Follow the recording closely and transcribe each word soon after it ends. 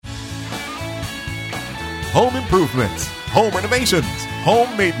home improvements, home renovations,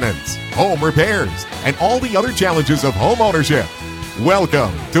 home maintenance, home repairs, and all the other challenges of home ownership.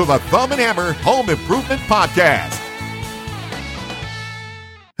 Welcome to the Thumb and Hammer Home Improvement Podcast.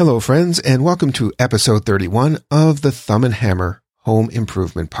 Hello, friends, and welcome to episode 31 of the Thumb and Hammer Home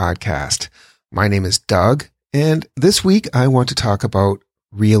Improvement Podcast. My name is Doug, and this week I want to talk about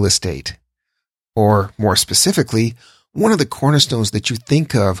real estate, or more specifically, one of the cornerstones that you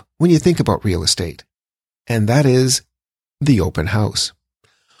think of when you think about real estate, and that is the open house.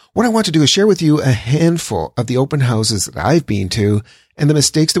 What I want to do is share with you a handful of the open houses that I've been to and the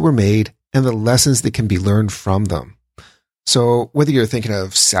mistakes that were made and the lessons that can be learned from them. So whether you're thinking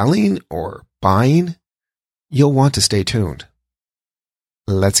of selling or buying, you'll want to stay tuned.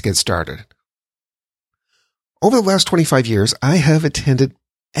 Let's get started. Over the last 25 years, I have attended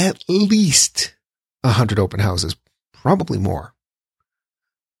at least 100 open houses, probably more,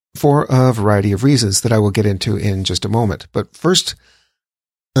 for a variety of reasons that I will get into in just a moment. But first,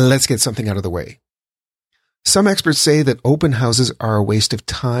 let's get something out of the way. Some experts say that open houses are a waste of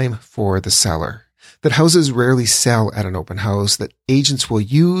time for the seller, that houses rarely sell at an open house, that agents will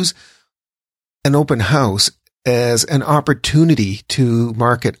use an open house as an opportunity to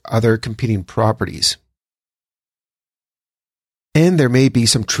market other competing properties. And there may be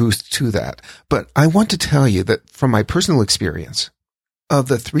some truth to that, but I want to tell you that from my personal experience, of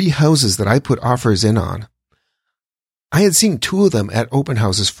the 3 houses that I put offers in on, I had seen 2 of them at open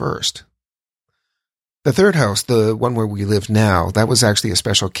houses first. The third house, the one where we live now, that was actually a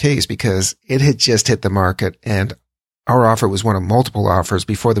special case because it had just hit the market and our offer was one of multiple offers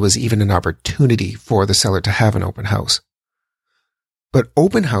before there was even an opportunity for the seller to have an open house. But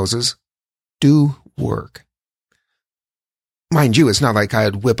open houses do work. Mind you, it's not like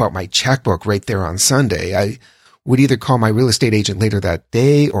I'd whip out my checkbook right there on Sunday. I would either call my real estate agent later that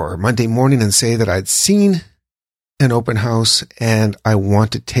day or Monday morning and say that I'd seen an open house and I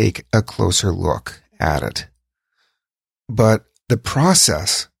want to take a closer look at it. But the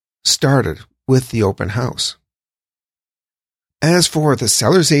process started with the open house. As for the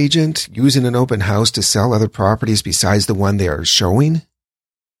seller's agent using an open house to sell other properties besides the one they are showing,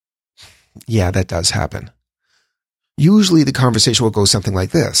 yeah, that does happen. Usually the conversation will go something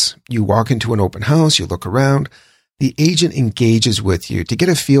like this. You walk into an open house, you look around, the agent engages with you to get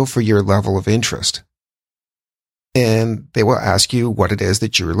a feel for your level of interest. And they will ask you what it is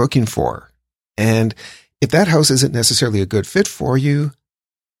that you're looking for. And if that house isn't necessarily a good fit for you,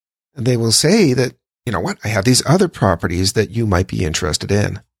 they will say that, you know what, I have these other properties that you might be interested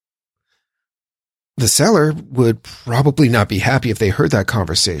in. The seller would probably not be happy if they heard that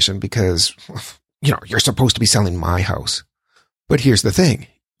conversation because, you're supposed to be selling my house. But here's the thing.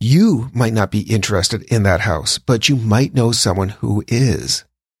 You might not be interested in that house, but you might know someone who is.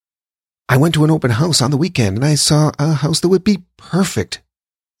 I went to an open house on the weekend and I saw a house that would be perfect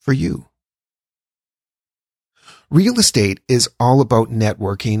for you. Real estate is all about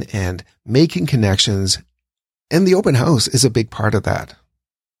networking and making connections, and the open house is a big part of that.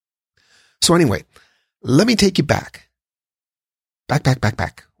 So anyway, let me take you back.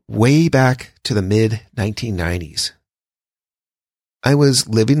 Way back to the mid-1990s. I was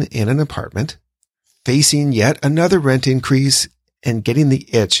living in an apartment, facing yet another rent increase and getting the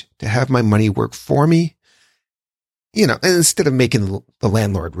itch to have my money work for me, instead of making the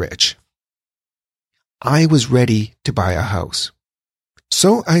landlord rich. I was ready to buy a house.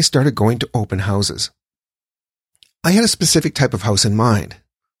 So I started going to open houses. I had a specific type of house in mind.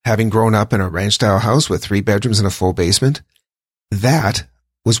 Having grown up in a ranch-style house with 3 bedrooms and a full basement, that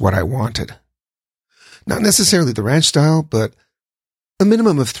was what I wanted. Not necessarily the ranch style, but a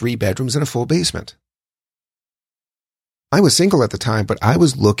minimum of 3 bedrooms and a full basement. I was single at the time, but I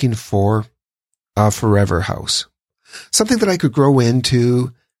was looking for a forever house. Something that I could grow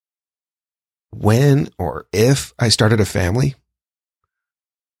into when or if I started a family.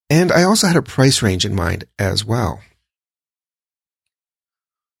 And I also had a price range in mind as well.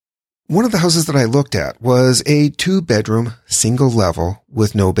 One of the houses that I looked at was a 2-bedroom, single level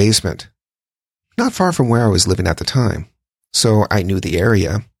with no basement. Not far from where I was living at the time, so I knew the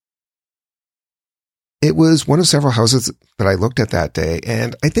area. It was one of several houses that I looked at that day,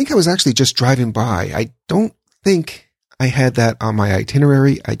 and I think I was actually just driving by. I don't think I had that on my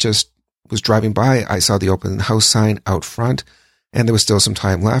itinerary. I just was driving by. I saw the open house sign out front, and there was still some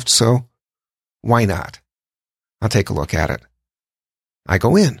time left, so why not? I'll take a look at it. I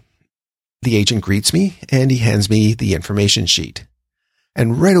go in. The agent greets me and he hands me the information sheet.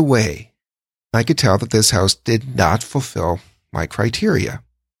 And right away, I could tell that this house did not fulfill my criteria.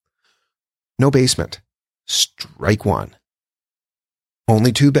 No basement. Strike one.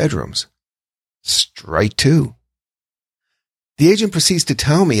 Only 2 bedrooms. Strike two. The agent proceeds to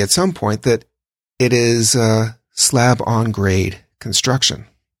tell me at some point that it is slab-on-grade construction.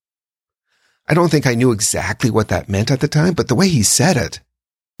 I don't think I knew exactly what that meant at the time, but the way he said it,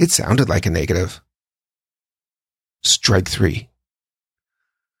 it sounded like a negative. Strike three.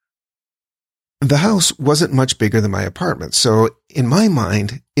 The house wasn't much bigger than my apartment, so in my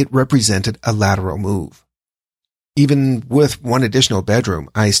mind, it represented a lateral move. Even with one additional bedroom,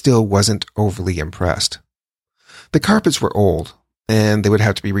 I still wasn't overly impressed. The carpets were old, and they would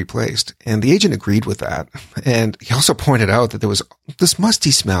have to be replaced, and the agent agreed with that. And he also pointed out that there was this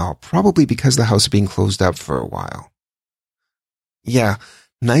musty smell, probably because the house had been closed up for a while. Yeah,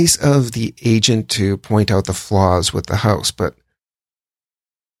 nice of the agent to point out the flaws with the house, but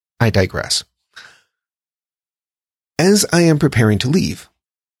I digress. As I am preparing to leave,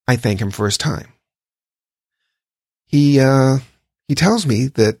 I thank him for his time. He tells me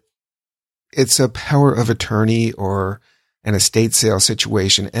that it's a power of attorney or an estate sale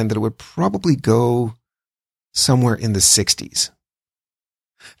situation and that it would probably go somewhere in the 60s.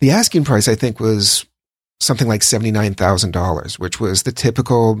 The asking price, I think, was something like $79,000, which was the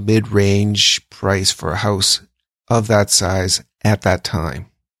typical mid-range price for a house of that size at that time.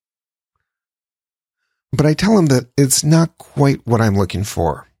 But I tell him that it's not quite what I'm looking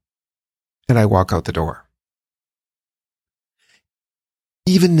for, and I walk out the door.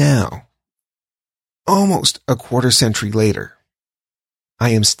 Even now, almost a quarter century later, I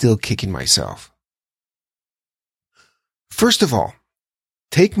am still kicking myself. First of all,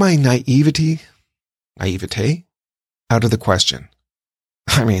 take my naivete out of the question.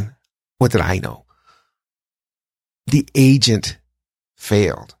 I mean, what did I know? The agent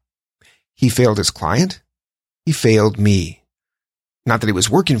failed. He failed his client. He failed me. Not that he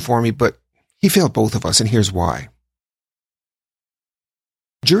was working for me, but he failed both of us, and here's why.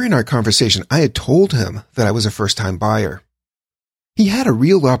 During our conversation, I had told him that I was a first-time buyer. He had a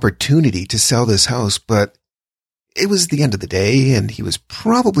real opportunity to sell this house, but it was the end of the day, and he was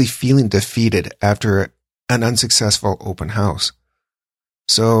probably feeling defeated after an unsuccessful open house.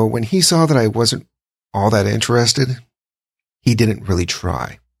 So when he saw that I wasn't all that interested, he didn't really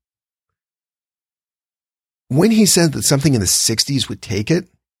try. When he said that something in the 60s would take it,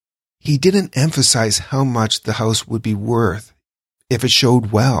 he didn't emphasize how much the house would be worth if it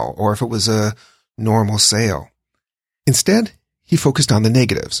showed well or if it was a normal sale. Instead, he focused on the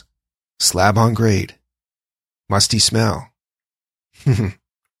negatives. Slab on grade. Musty smell.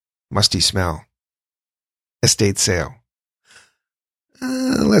 Musty smell. Estate sale.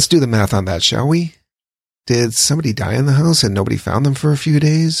 Let's do the math on that, shall we? Did somebody die in the house and nobody found them for a few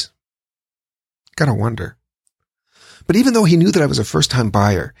days? Gotta wonder. But even though he knew that I was a first-time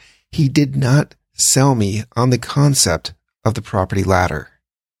buyer, he did not sell me on the concept of the property ladder.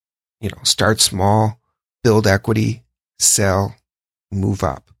 Start small, build equity, sell, move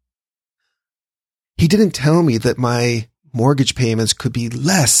up. He didn't tell me that my mortgage payments could be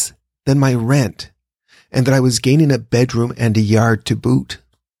less than my rent and that I was gaining a bedroom and a yard to boot.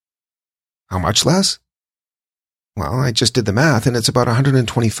 How much less? Well, I just did the math and it's about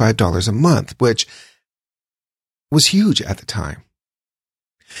 $125 a month, which was huge at the time.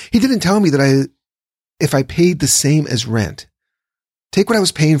 He didn't tell me that if I paid the same as rent, take what I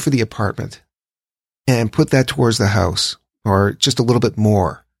was paying for the apartment and put that towards the house, or just a little bit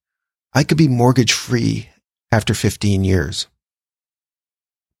more, I could be mortgage free after 15 years.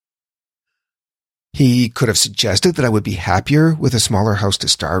 He could have suggested that I would be happier with a smaller house to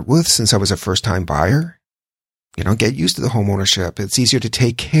start with since I was a first-time buyer. Get used to the home ownership. It's easier to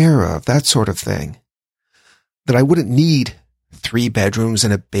take care of, that sort of thing. That I wouldn't need 3 bedrooms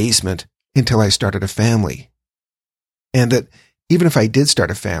and a basement until I started a family. And that even if I did start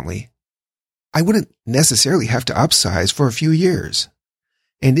a family, I wouldn't necessarily have to upsize for a few years.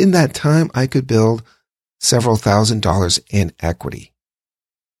 And in that time, I could build several $1,000s in equity.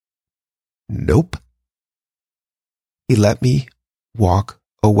 Nope. He let me walk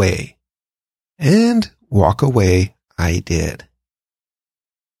away. And walk away I did.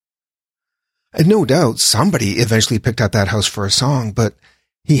 And no doubt somebody eventually picked out that house for a song, but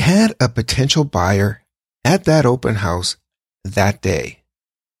he had a potential buyer at that open house that day.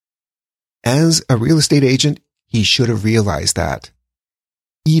 As a real estate agent, he should have realized that,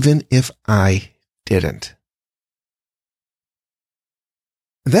 even if I didn't.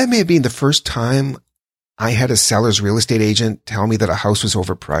 That may have been the first time I had a seller's real estate agent tell me that a house was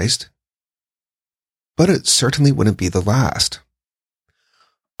overpriced, but it certainly wouldn't be the last.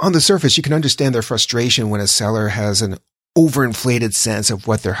 On the surface, you can understand their frustration when a seller has an overinflated sense of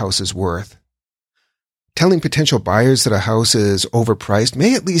what their house is worth. telling potential buyers that a house is overpriced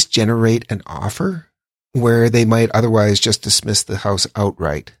may at least generate an offer where they might otherwise just dismiss the house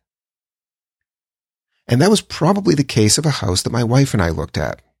outright. And that was probably the case of a house that my wife and I looked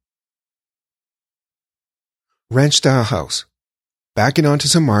at. Ranch-style house, backing onto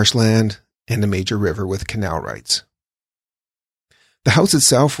some marshland and a major river with canal rights. The house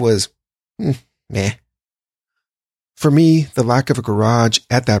itself was, meh. For me, the lack of a garage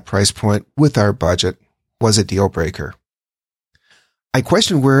at that price point with our budget was a deal breaker. I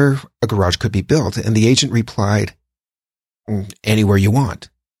questioned where a garage could be built, and the agent replied, anywhere you want.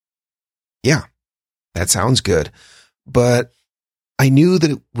 Yeah, that sounds good, but I knew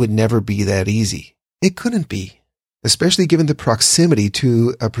that it would never be that easy. It couldn't be, especially given the proximity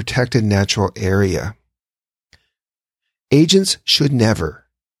to a protected natural area. Agents should never,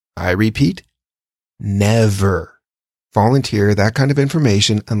 I repeat, never volunteer that kind of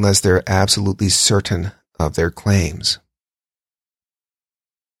information unless they're absolutely certain of their claims.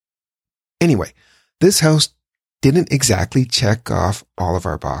 Anyway, this house didn't exactly check off all of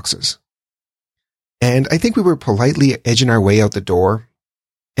our boxes. And I think we were politely edging our way out the door,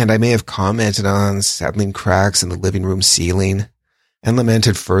 and I may have commented on settling cracks in the living room ceiling and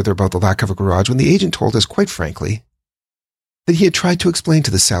lamented further about the lack of a garage when the agent told us, quite frankly, that he had tried to explain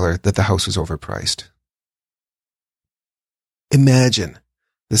to the seller that the house was overpriced. Imagine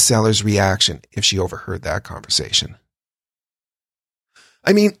the seller's reaction if she overheard that conversation.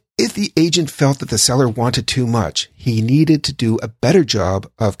 I mean, if the agent felt that the seller wanted too much, he needed to do a better job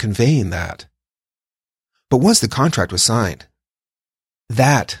of conveying that. But once the contract was signed,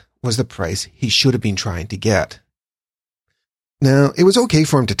 that was the price he should have been trying to get. Now, it was okay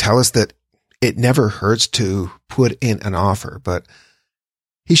for him to tell us that it never hurts to put in an offer, but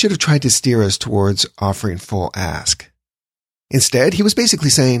he should have tried to steer us towards offering full ask. Instead, he was basically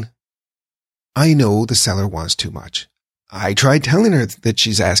saying, I know the seller wants too much. I tried telling her that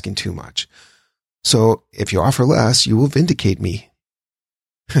she's asking too much. So if you offer less, you will vindicate me.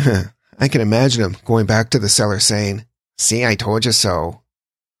 I can imagine him going back to the seller saying, see, I told you so.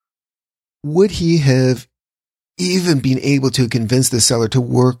 Would he have even been able to convince the seller to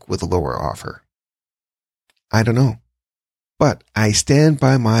work with a lower offer? I don't know. But I stand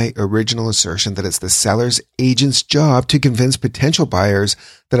by my original assertion that it's the seller's agent's job to convince potential buyers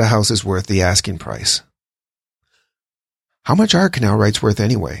that a house is worth the asking price. How much are canal rights worth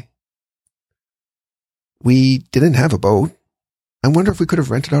anyway? We didn't have a boat. I wonder if we could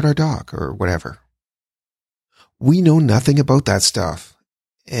have rented out our dog or whatever. We know nothing about that stuff.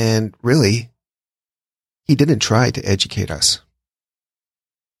 And really, he didn't try to educate us.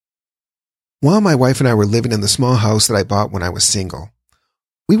 While my wife and I were living in the small house that I bought when I was single,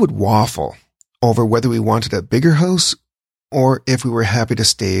 we would waffle over whether we wanted a bigger house or if we were happy to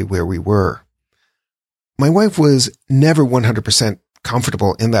stay where we were. My wife was never 100%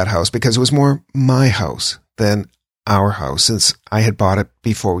 comfortable in that house because it was more my house than our house since I had bought it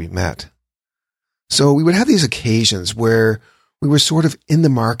before we met. So we would have these occasions where we were sort of in the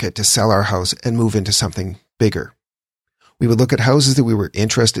market to sell our house and move into something bigger. We would look at houses that we were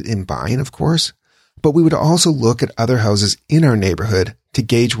interested in buying, of course, but we would also look at other houses in our neighborhood to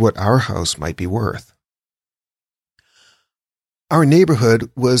gauge what our house might be worth. Our neighborhood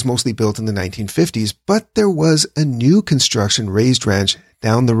was mostly built in the 1950s, but there was a new construction raised ranch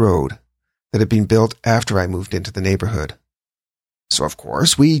down the road that had been built after I moved into the neighborhood. So, of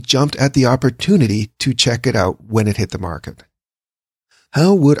course, we jumped at the opportunity to check it out when it hit the market.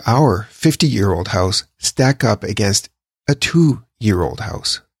 How would our 50-year-old house stack up against a 2-year-old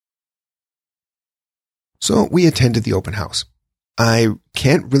house? So we attended the open house. I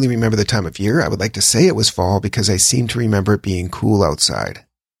can't really remember the time of year. I would like to say it was fall because I seem to remember it being cool outside.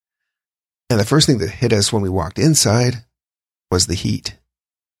 And the first thing that hit us when we walked inside was the heat.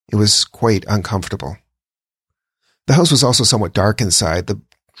 It was quite uncomfortable. The house was also somewhat dark inside. The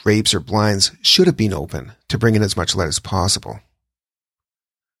drapes or blinds should have been open to bring in as much light as possible.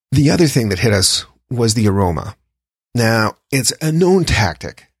 The other thing that hit us was the aroma. Now, it's a known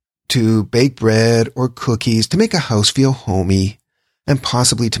tactic to bake bread or cookies to make a house feel homey and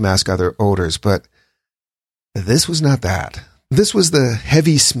possibly to mask other odors, but this was not that. This was the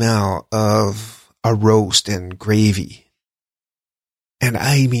heavy smell of a roast and gravy. And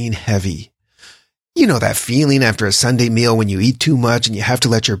I mean heavy. You know that feeling after a Sunday meal when you eat too much and you have to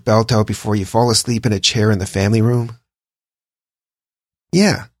let your belt out before you fall asleep in a chair in the family room?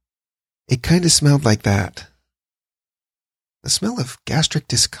 Yeah, it kind of smelled like that. The smell of gastric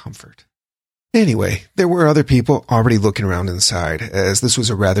discomfort. Anyway, there were other people already looking around inside, as this was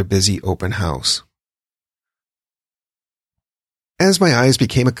a rather busy open house. As my eyes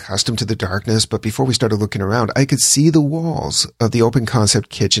became accustomed to the darkness, but before we started looking around, I could see the walls of the open concept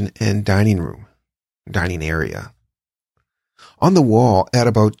kitchen and dining area. On the wall, at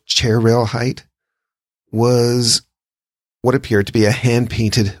about chair rail height, was what appeared to be a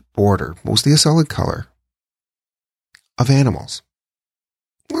hand-painted border, mostly a solid color, of animals.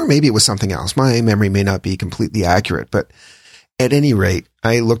 Or maybe it was something else. My memory may not be completely accurate, but at any rate,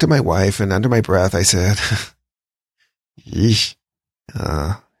 I looked at my wife and under my breath I said, yeesh,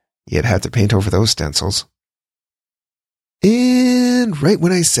 you'd have to paint over those stencils. And right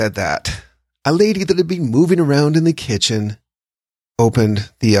when I said that, a lady that had been moving around in the kitchen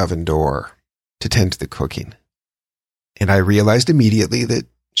opened the oven door to tend to the cooking. And I realized immediately that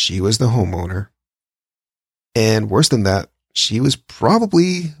she was the homeowner. And worse than that, she was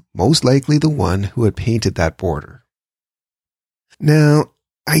probably most likely the one who had painted that border. Now,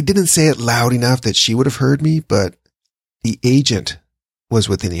 I didn't say it loud enough that she would have heard me, but the agent was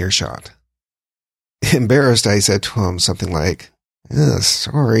within earshot. Embarrassed, I said to him something like,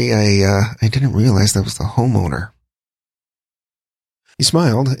 sorry, I didn't realize that was the homeowner. He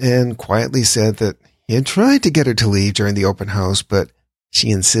smiled and quietly said that he had tried to get her to leave during the open house, but she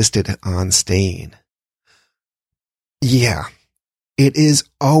insisted on staying. Yeah, it is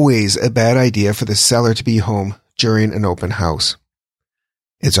always a bad idea for the seller to be home during an open house.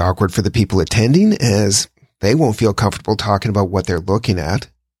 It's awkward for the people attending, as they won't feel comfortable talking about what they're looking at.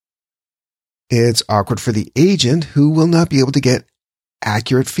 It's awkward for the agent, who will not be able to get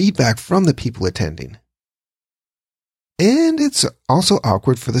accurate feedback from the people attending. And it's also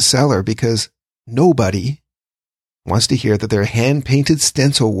awkward for the seller, because nobody wants to hear that their hand-painted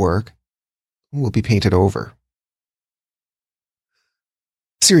stencil work will be painted over.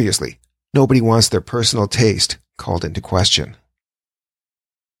 Seriously, nobody wants their personal taste called into question.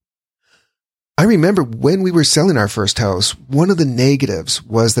 I remember when we were selling our first house, one of the negatives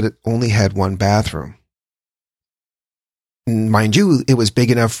was that it only had one bathroom. Mind you, it was big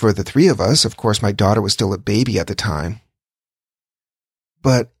enough for the three of us. Of course, my daughter was still a baby at the time.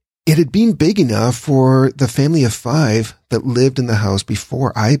 But it had been big enough for the family of 5 that lived in the house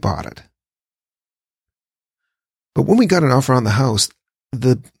before I bought it. But when we got an offer on the house,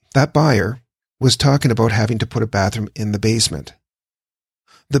 that buyer was talking about having to put a bathroom in the basement.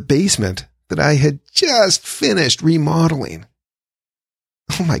 The basement that I had just finished remodeling.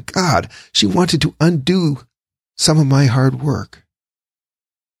 Oh my God, she wanted to undo some of my hard work.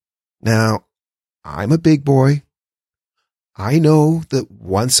 Now, I'm a big boy. I know that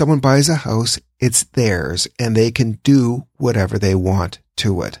once someone buys a house, it's theirs and they can do whatever they want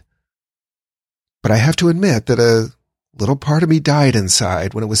to it. But I have to admit that a little part of me died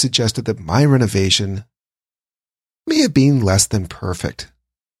inside when it was suggested that my renovation may have been less than perfect.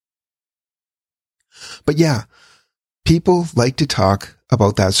 But yeah, people like to talk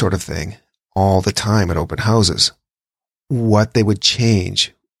about that sort of thing all the time at open houses. What they would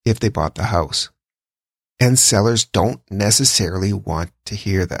change if they bought the house. And sellers don't necessarily want to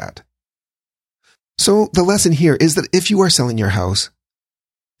hear that. So the lesson here is that if you are selling your house,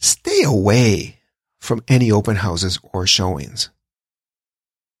 stay away from any open houses or showings.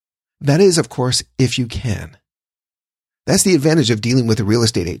 That is, of course, if you can. That's the advantage of dealing with a real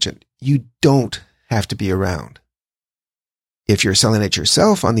estate agent. You don't have to be around. If you're selling it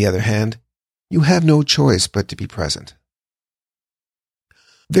yourself, on the other hand, you have no choice but to be present.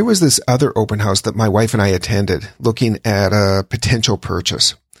 There was this other open house that my wife and I attended, looking at a potential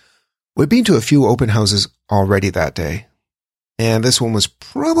purchase. We'd been to a few open houses already that day, and this one was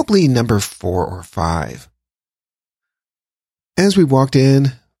probably number 4 or 5. As we walked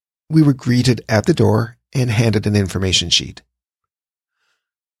in, we were greeted at the door and handed an information sheet.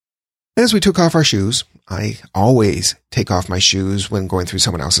 As we took off our shoes, I always take off my shoes when going through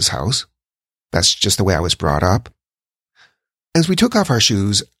someone else's house. That's just the way I was brought up. As we took off our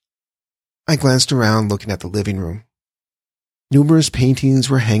shoes, I glanced around looking at the living room. Numerous paintings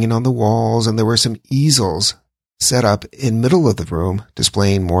were hanging on the walls, and there were some easels set up in the middle of the room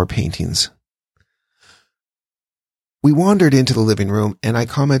displaying more paintings. We wandered into the living room, and I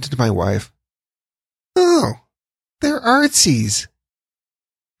commented to my wife, "Oh, they're artsies."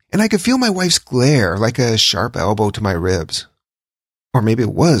 And I could feel my wife's glare like a sharp elbow to my ribs. Or maybe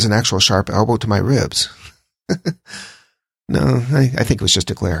it was an actual sharp elbow to my ribs. No, I think it was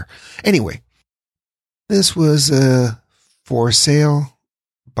just a glare. Anyway, this was for sale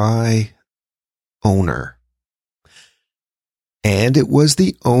by owner. And it was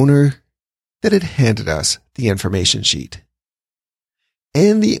the owner that had handed us the information sheet.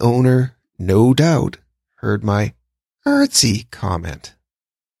 And the owner, no doubt, heard my artsy comment.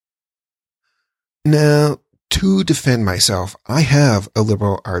 Now, to To defend myself, I have a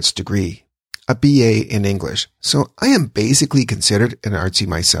liberal arts degree, a BA in English, so I am basically considered an artsy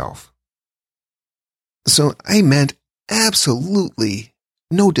myself. So I meant absolutely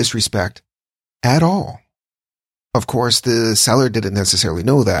no disrespect at all. Of course, the seller didn't necessarily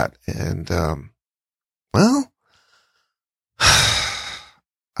know that, and, well,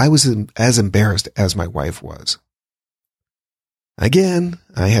 I was as embarrassed as my wife was. Again,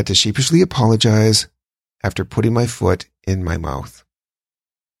 I had to sheepishly apologize after putting my foot in my mouth.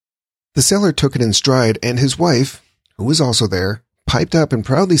 The seller took it in stride, and his wife, who was also there, piped up and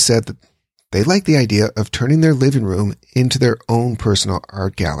proudly said that they liked the idea of turning their living room into their own personal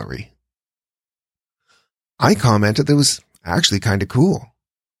art gallery. I commented that it was actually kind of cool.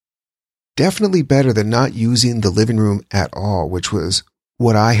 Definitely better than not using the living room at all, which was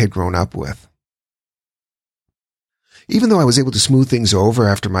what I had grown up with. Even though I was able to smooth things over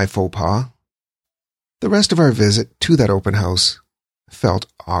after my faux pas, the rest of our visit to that open house felt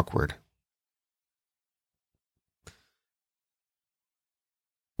awkward.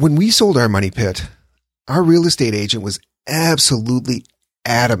 When we sold our money pit, our real estate agent was absolutely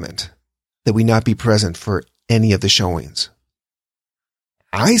adamant that we not be present for any of the showings.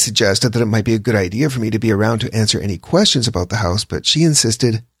 I suggested that it might be a good idea for me to be around to answer any questions about the house, but she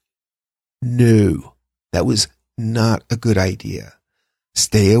insisted, no, that was not a good idea.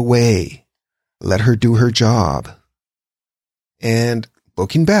 Stay away. Let her do her job. And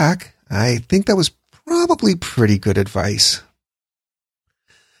looking back, I think that was probably pretty good advice.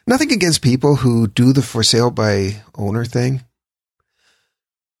 Nothing against people who do the for sale by owner thing,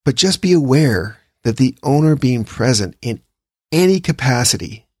 but just be aware that the owner being present in any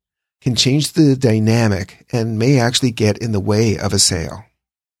capacity can change the dynamic and may actually get in the way of a sale.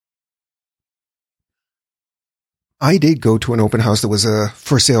 I did go to an open house that was a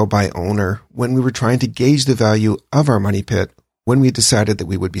for sale by owner when we were trying to gauge the value of our money pit when we decided that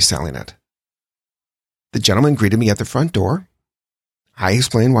we would be selling it. The gentleman greeted me at the front door. I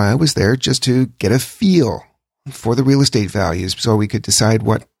explained why I was there, just to get a feel for the real estate values so we could decide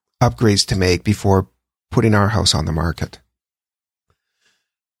what upgrades to make before putting our house on the market.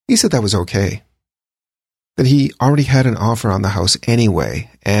 He said that was okay, that he already had an offer on the house anyway,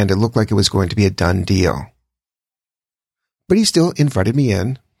 and it looked like it was going to be a done deal. But he still invited me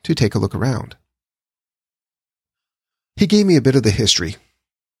in to take a look around. He gave me a bit of the history.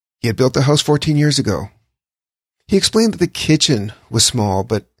 He had built the house 14 years ago. He explained that the kitchen was small,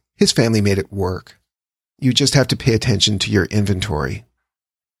 but his family made it work. You just have to pay attention to your inventory.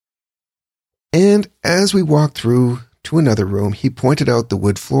 And as we walked through to another room, he pointed out the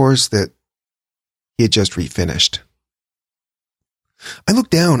wood floors that he had just refinished. I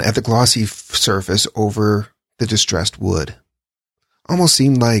looked down at the glossy surface over the distressed wood. Almost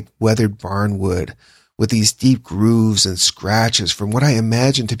seemed like weathered barn wood, with these deep grooves and scratches from what I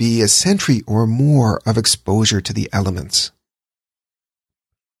imagined to be a century or more of exposure to the elements.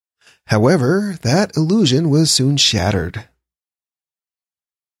 However, that illusion was soon shattered.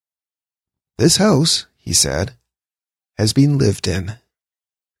 This house, he said, has been lived in.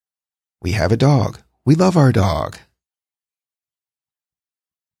 We have a dog. We love our dog.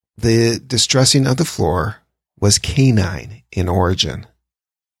 The distressing of the floor was canine in origin.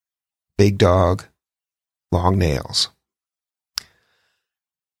 Big dog, long nails.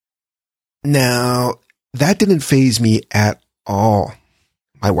 Now, that didn't faze me at all.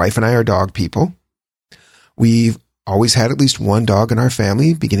 My wife and I are dog people. We've always had at least one dog in our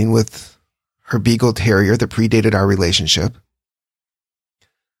family, beginning with her Beagle Terrier that predated our relationship.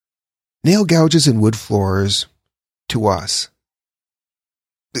 Nail gouges in wood floors, to us,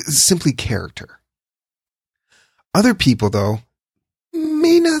 simply character. Other people, though,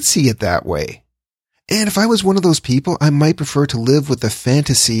 may not see it that way. And if I was one of those people, I might prefer to live with the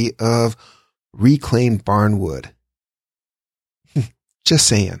fantasy of reclaimed barnwood. Just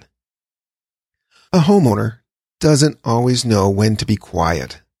saying. A homeowner doesn't always know when to be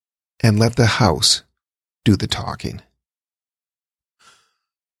quiet and let the house do the talking.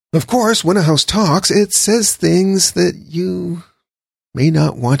 Of course, when a house talks, it says things that you may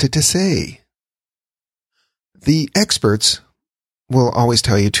not want it to say. The experts will always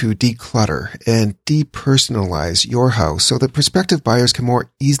tell you to declutter and depersonalize your house so that prospective buyers can more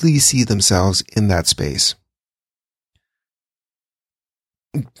easily see themselves in that space.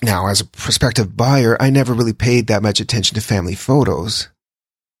 Now, as a prospective buyer, I never really paid that much attention to family photos,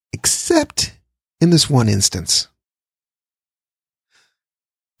 except in this one instance.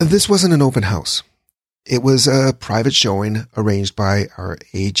 This wasn't an open house. It was a private showing arranged by our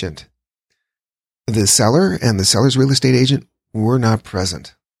agent. The seller and the seller's real estate agent were not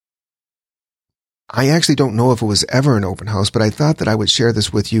present. I actually don't know if it was ever an open house, but I thought that I would share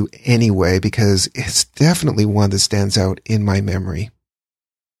this with you anyway because it's definitely one that stands out in my memory.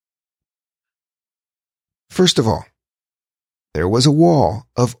 First of all, there was a wall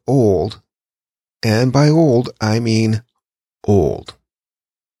of old, and by old, I mean old,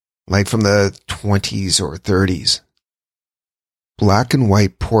 like from the 20s or 30s, black and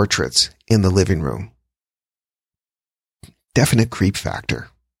white portraits in the living room. Definite creep factor.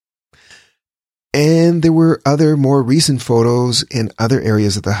 And there were other more recent photos in other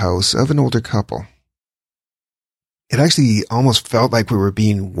areas of the house of an older couple. It actually almost felt like we were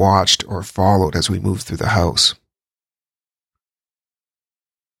being watched or followed as we moved through the house.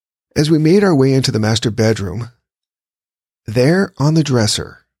 As we made our way into the master bedroom, there on the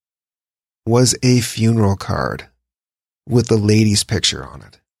dresser was a funeral card with the lady's picture on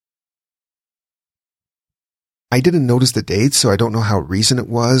it. I didn't notice the date, so I don't know how recent it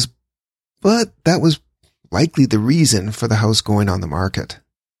was, but that was likely the reason for the house going on the market.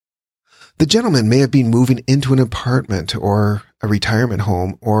 The gentleman may have been moving into an apartment or a retirement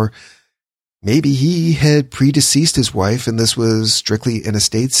home, or maybe he had predeceased his wife and this was strictly an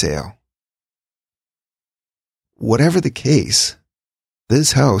estate sale. Whatever the case,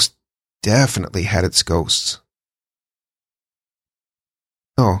 this house definitely had its ghosts.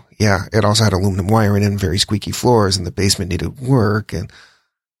 Oh, yeah, it also had aluminum wiring and very squeaky floors, and the basement needed work,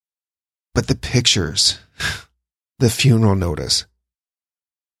 but the pictures, the funeral notice.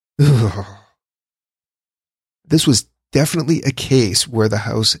 Ugh. This was definitely a case where the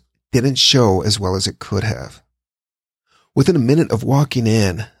house didn't show as well as it could have. Within a minute of walking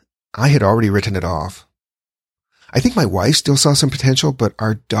in, I had already written it off. I think my wife still saw some potential, but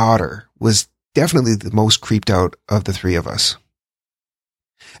our daughter was definitely the most creeped out of the three of us.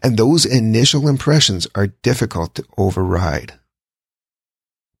 And those initial impressions are difficult to override.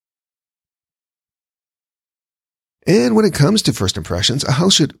 And when it comes to first impressions, a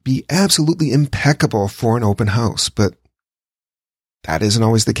house should be absolutely impeccable for an open house, but that isn't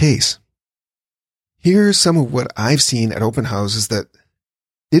always the case. Here's some of what I've seen at open houses that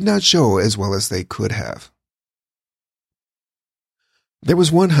did not show as well as they could have. There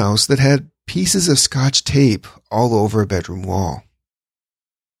was one house that had pieces of Scotch tape all over a bedroom wall.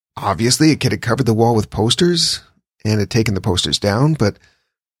 Obviously, a kid had covered the wall with posters and had taken the posters down, but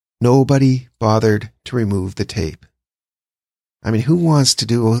nobody bothered to remove the tape. I mean, who wants to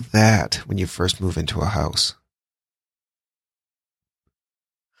do that when you first move into a house?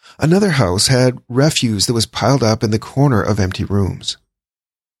 Another house had refuse that was piled up in the corner of empty rooms.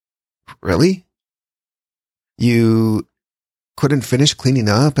 Really? You couldn't finish cleaning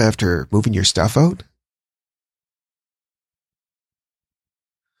up after moving your stuff out?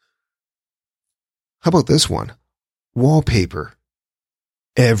 How about this one? Wallpaper.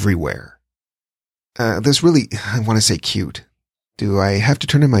 Everywhere. This really, I want to say cute. Do I have to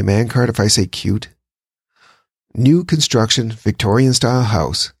turn in my man card if I say cute? New construction Victorian-style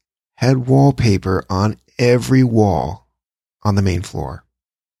house had wallpaper on every wall on the main floor.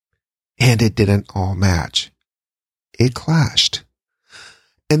 And it didn't all match. It clashed.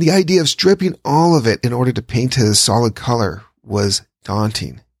 And the idea of stripping all of it in order to paint a solid color was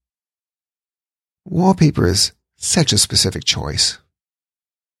daunting. Wallpaper is such a specific choice.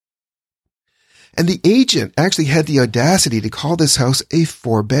 And the agent actually had the audacity to call this house a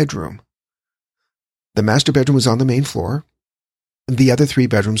 4-bedroom. The master bedroom was on the main floor. The other 3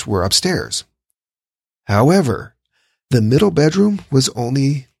 bedrooms were upstairs. However, the middle bedroom was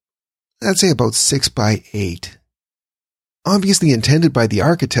only, I'd say, about 6 by 8. Obviously intended by the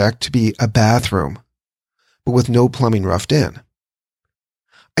architect to be a bathroom, but with no plumbing roughed in.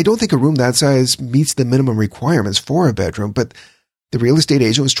 I don't think a room that size meets the minimum requirements for a bedroom, but the real estate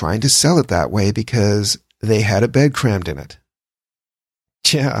agent was trying to sell it that way because they had a bed crammed in it.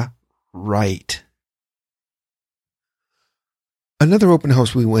 Yeah, right. Another open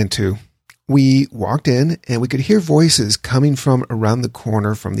house we went to, we walked in and we could hear voices coming from around the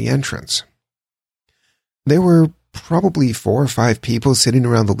corner from the entrance. There were probably 4 or 5 people sitting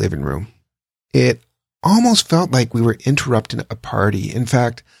around the living room. It almost felt like we were interrupting a party. In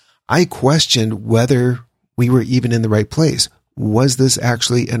fact, I questioned whether we were even in the right place. Was this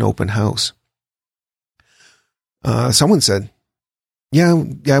actually an open house? Someone said, yeah,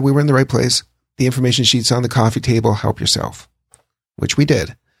 we were in the right place. The information sheet's on the coffee table. Help yourself. Which we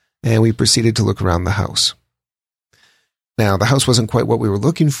did. And we proceeded to look around the house. Now, the house wasn't quite what we were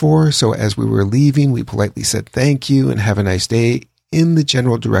looking for, so as we were leaving, we politely said thank you and have a nice day in the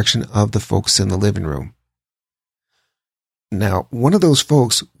general direction of the folks in the living room. Now, one of those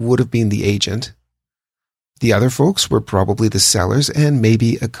folks would have been the agent. The other folks were probably the sellers and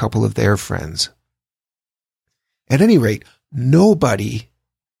maybe a couple of their friends. At any rate, nobody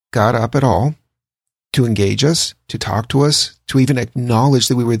got up at all to engage us, to talk to us, to even acknowledge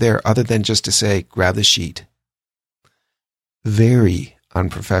that we were there other than just to say, grab the sheet. Very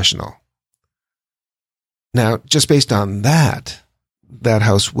unprofessional. Now, just based on that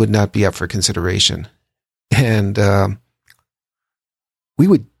house would not be up for consideration. And we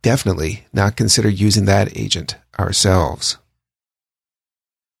would definitely not consider using that agent ourselves.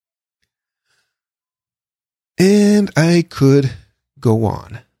 And I could go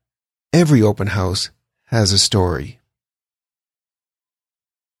on. Every open house has a story.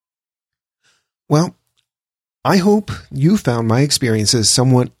 Well, I hope you found my experiences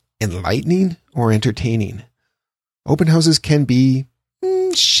somewhat enlightening or entertaining. Open houses can be,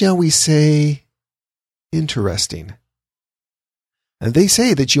 shall we say, interesting. And they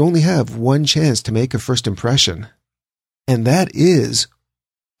say that you only have one chance to make a first impression. And that is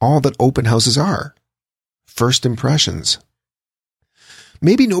all that open houses are. First impressions.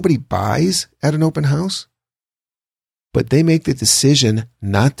 Maybe nobody buys at an open house, but they make the decision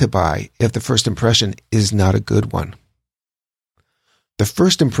not to buy if the first impression is not a good one. The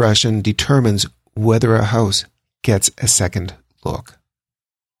first impression determines whether a house gets a second look.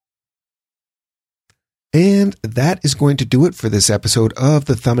 And that is going to do it for this episode of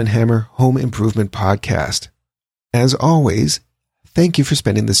the Thumb and Hammer Home Improvement Podcast. As always, thank you for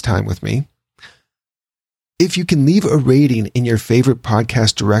spending this time with me. If you can leave a rating in your favorite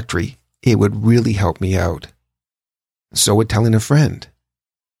podcast directory, it would really help me out. So would telling a friend.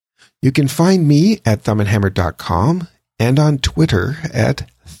 You can find me at thumbandhammer.com and on Twitter at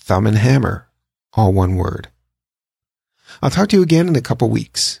thumbandhammer, all one word. I'll talk to you again in a couple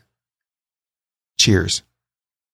weeks. Cheers.